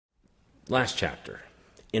Last chapter,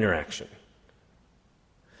 interaction.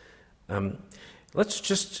 Let's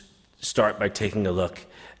just start by taking a look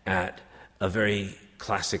at a very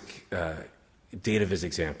classic data viz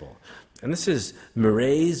example. And this is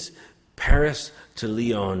Murray's Paris to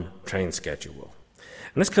Lyon train schedule.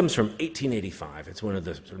 And this comes from 1885. It's one of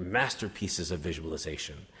the sort of masterpieces of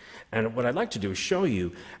visualization. And what I'd like to do is show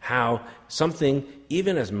you how something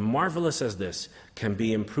even as marvelous as this can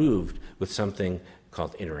be improved with something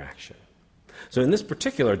called interaction. So in this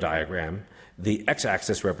particular diagram, the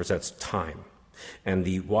x-axis represents time, and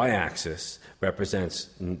the y-axis represents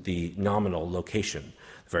the nominal location.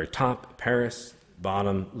 The very top, Paris,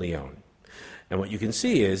 bottom, Lyon. And what you can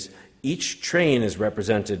see is each train is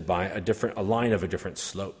represented by a line of a different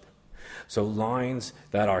slope. So lines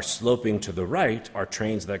that are sloping to the right are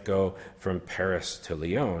trains that go from Paris to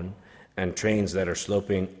Lyon, and trains that are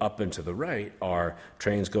sloping up and to the right are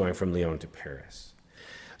trains going from Lyon to Paris.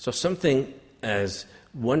 So something as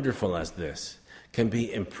wonderful as this can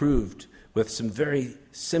be improved with some very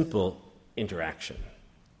simple interaction.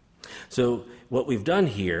 So what we've done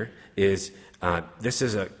here is, this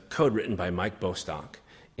is a code written by Mike Bostock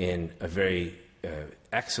in a very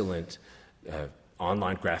excellent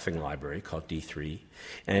online graphing library called D3,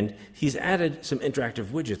 and he's added some interactive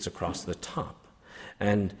widgets across the top.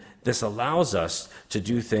 And this allows us to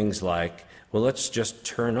do things like, well, let's just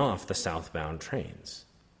turn off the southbound trains.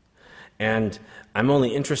 And I'm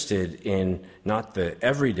only interested in not the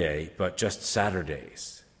everyday, but just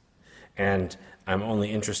Saturdays. And I'm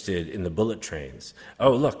only interested in the bullet trains.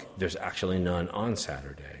 Oh, look, there's actually none on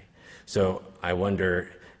Saturday. So I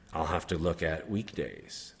wonder, I'll have to look at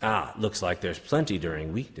weekdays. Looks like there's plenty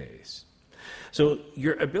during weekdays. So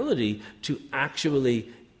your ability to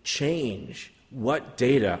actually change what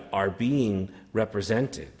data are being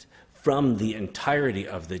represented from the entirety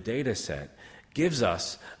of the data set gives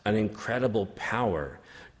us an incredible power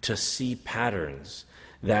to see patterns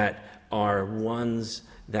that are ones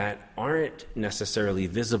that aren't necessarily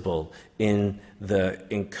visible in the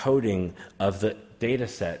encoding of the data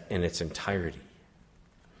set in its entirety.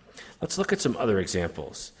 Let's look at some other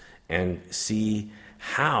examples and see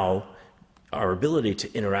how our ability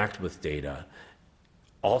to interact with data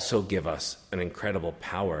also give us an incredible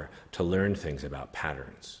power to learn things about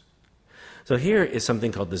patterns. So here is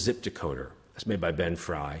something called the zip decoder. It's made by Ben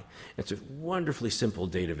Fry. It's a wonderfully simple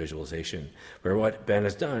data visualization where what Ben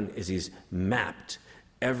has done is he's mapped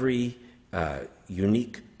every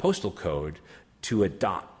unique postal code to a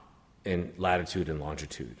dot in latitude and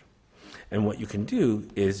longitude. And what you can do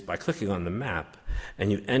is by clicking on the map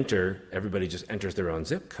and you enter, everybody just enters their own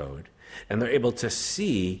zip code, and they're able to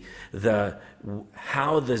see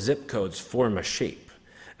how the zip codes form a shape.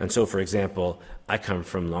 And so, for example, I come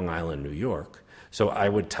from Long Island, New York, so I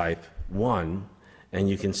would type 1, and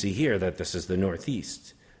you can see here that this is the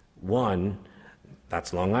Northeast. 1,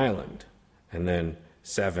 that's Long Island. And then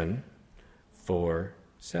 7, 4,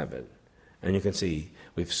 7. And you can see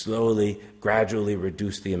we've slowly, gradually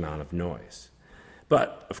reduced the amount of noise.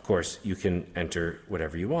 But, of course, you can enter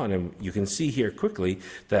whatever you want. And you can see here quickly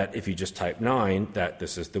that if you just type 9, that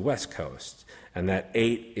this is the West Coast. And that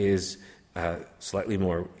 8 is slightly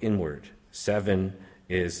more inward. 7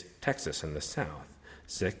 is Texas in the South.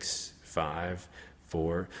 6, 5,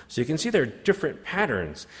 4. So you can see there are different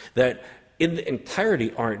patterns that in the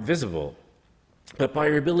entirety aren't visible. But by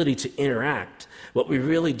your ability to interact, what we've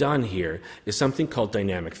really done here is something called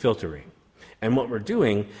dynamic filtering. And what we're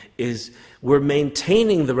doing is we're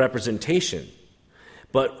maintaining the representation,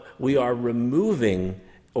 but we are removing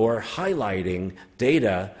or highlighting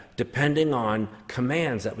data depending on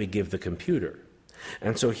commands that we give the computer.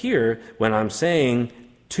 And so here, when I'm saying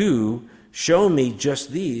to show me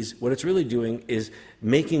just these, what it's really doing is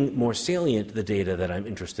making more salient the data that I'm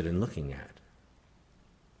interested in looking at.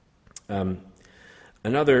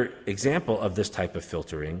 Another example of this type of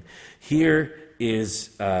filtering, here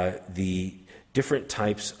is the different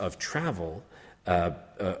types of travel,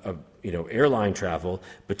 airline travel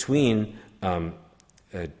between,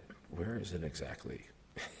 where is it exactly?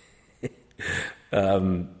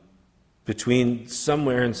 Between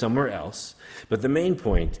somewhere and somewhere else. But the main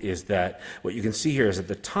point is that what you can see here is at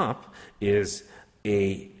the top is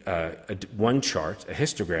one chart, a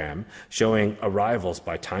histogram, showing arrivals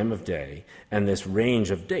by time of day and this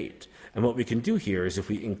range of date. And what we can do here is if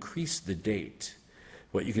we increase the date,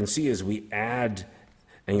 what you can see is we add,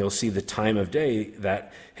 and you'll see the time of day,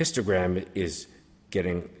 that histogram is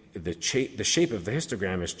getting, the shape of the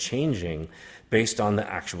histogram is changing based on the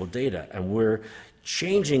actual data. And we're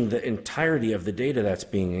changing the entirety of the data that's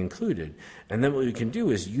being included. And then what we can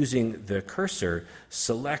do is, using the cursor,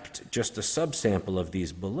 select just a subsample of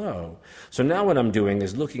these below. So now what I'm doing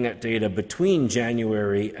is looking at data between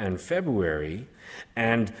January and February,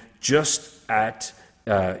 and just at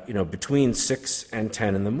between 6 and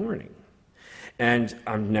 10 in the morning. And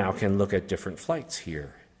I now can look at different flights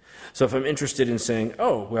here. So if I'm interested in saying,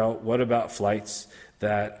 oh, well, what about flights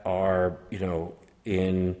that are,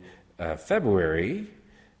 in February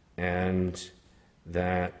and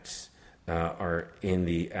that are in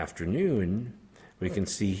the afternoon, we can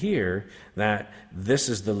see here that this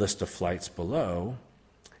is the list of flights below,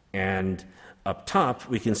 and up top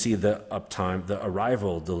we can see the uptime, the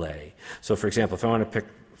arrival delay. So for example, if I want to pick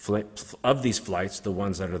of these flights, the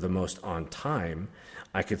ones that are the most on time,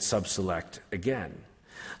 I could subselect again.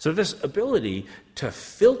 So this ability to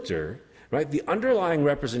filter, right, the underlying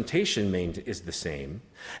representation is the same,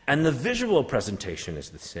 and the visual presentation is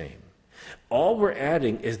the same. All we're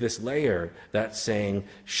adding is this layer that's saying,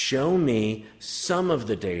 show me some of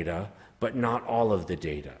the data, but not all of the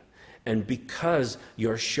data. And because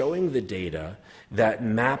you're showing the data that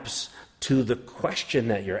maps to the question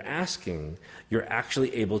that you're asking, you're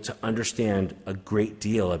actually able to understand a great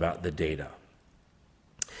deal about the data.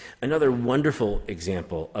 Another wonderful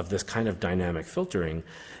example of this kind of dynamic filtering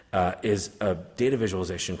is a data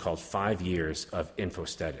visualization called 5 Years of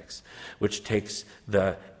Infosthetics, which takes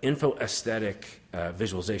the InfoAesthetic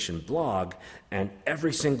visualization blog and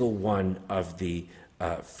every single one of the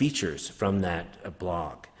features from that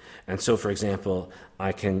blog. And so, for example,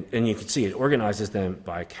 you can see it organizes them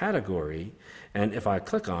by category, and if I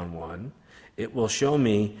click on one, it will show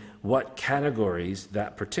me what categories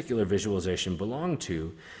that particular visualization belonged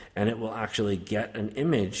to, and it will actually get an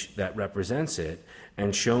image that represents it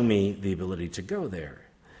and show me the ability to go there.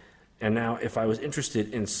 And now if I was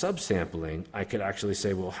interested in subsampling, I could actually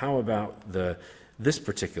say, well, how about this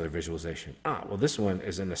particular visualization? Well, this one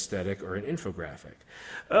is an aesthetic or an infographic.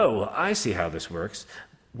 Oh, well, I see how this works.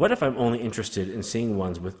 What if I'm only interested in seeing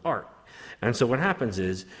ones with art? And so what happens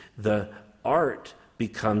is the art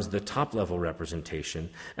becomes the top-level representation,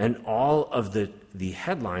 and all of the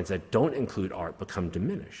headlines that don't include art become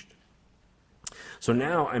diminished. So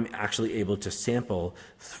now I'm actually able to sample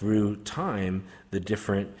through time the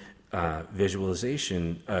different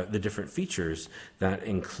the different features that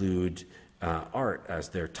include art as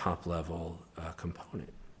their top-level component.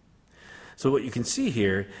 So what you can see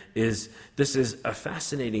here is this is a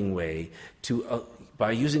fascinating way to,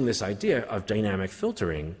 by using this idea of dynamic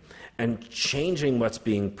filtering and changing what's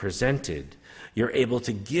being presented, you're able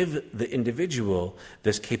to give the individual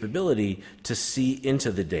this capability to see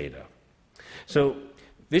into the data. So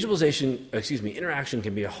interaction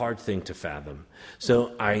can be a hard thing to fathom.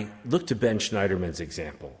 So I look to Ben Schneiderman's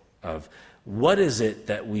example of what is it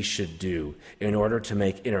that we should do in order to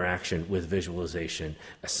make interaction with visualization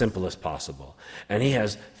as simple as possible. And he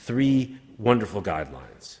has 3 wonderful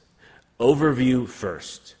guidelines. Overview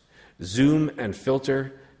first, zoom and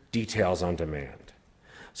filter, details on demand.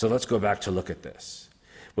 So let's go back to look at this.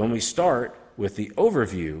 When we start with the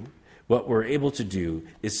overview, what we're able to do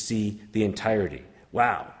is see the entirety.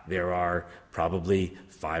 Wow, there are probably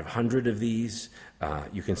 500 of these.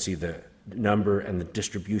 You can see the number and the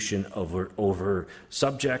distribution over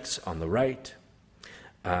subjects on the right.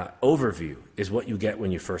 Overview is what you get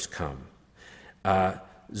when you first come.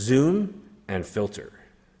 Zoom and filter.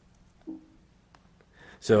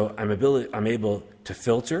 So I'm able to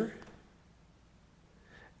filter,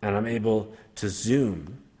 and I'm able to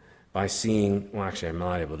zoom by seeing, well, actually I'm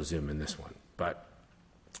not able to zoom in this one,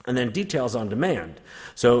 and then details on demand.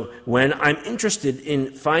 So when I'm interested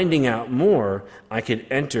in finding out more, I could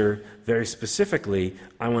enter very specifically,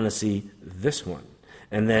 I want to see this one.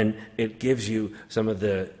 And then it gives you some of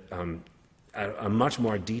the, a much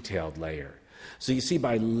more detailed layer. So you see,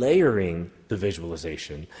 by layering the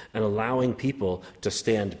visualization and allowing people to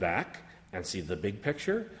stand back and see the big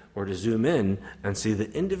picture, or to zoom in and see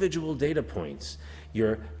the individual data points,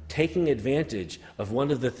 you're taking advantage of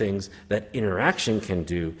one of the things that interaction can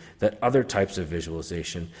do that other types of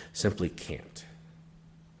visualization simply can't.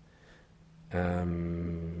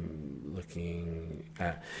 Looking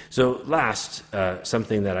at, so last,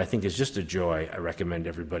 something that I think is just a joy. I recommend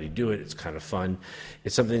everybody do it. It's kind of fun.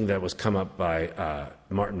 It's something that was come up by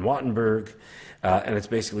Martin Wattenberg, and it's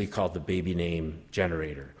basically called the baby name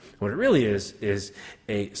generator. What it really is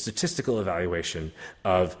a statistical evaluation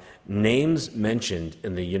of names mentioned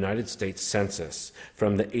in the United States Census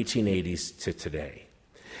from the 1880s to today.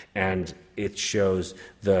 And it shows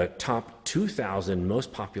the top 2,000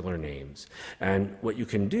 most popular names. And what you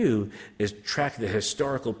can do is track the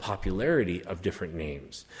historical popularity of different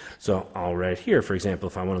names. So I'll write here, for example,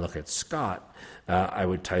 if I want to look at Scott, I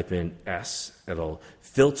would type in S. It'll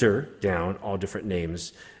filter down all different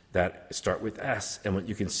names that start with S. And what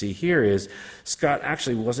you can see here is Scott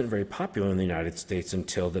actually wasn't very popular in the United States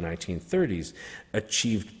until the 1930s,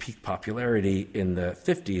 achieved peak popularity in the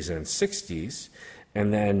 50s and 60s,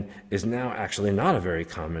 and then is now actually not a very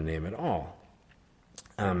common name at all.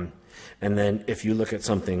 And then if you look at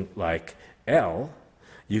something like L,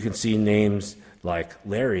 you can see names like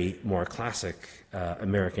Larry, more classic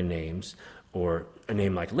American names, or a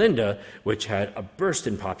name like Linda, which had a burst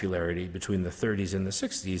in popularity between the 30s and the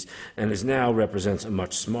 60s, and is now represents a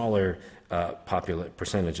much smaller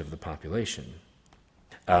percentage of the population.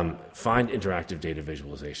 Find interactive data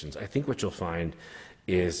visualizations. I think what you'll find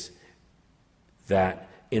is that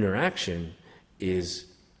interaction is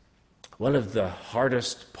one of the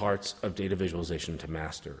hardest parts of data visualization to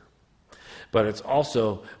master, but it's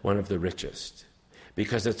also one of the richest,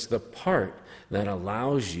 because it's the part that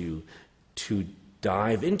allows you to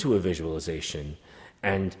dive into a visualization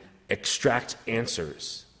and extract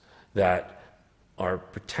answers that are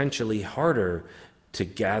potentially harder to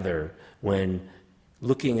gather when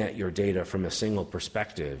looking at your data from a single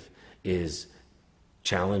perspective is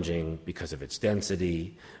challenging because of its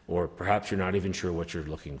density, or perhaps you're not even sure what you're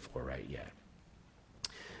looking for right yet.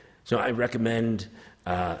 So I recommend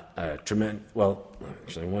well,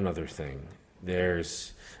 actually one other thing.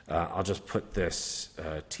 I'll just put this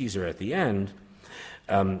teaser at the end.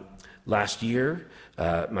 Last year,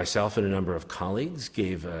 myself and a number of colleagues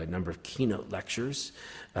gave a number of keynote lectures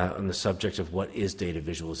on the subject of what is data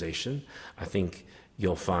visualization. I think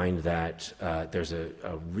you'll find that there's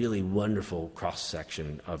a really wonderful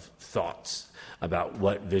cross-section of thoughts about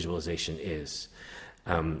what visualization is.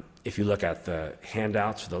 If you look at the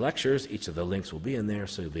handouts for the lectures, each of the links will be in there,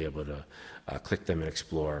 so you'll be able to click them and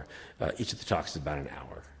explore. Each of the talks is about an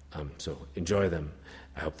hour, so enjoy them.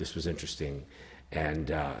 I hope this was interesting,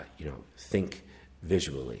 and think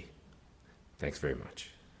visually. Thanks very much.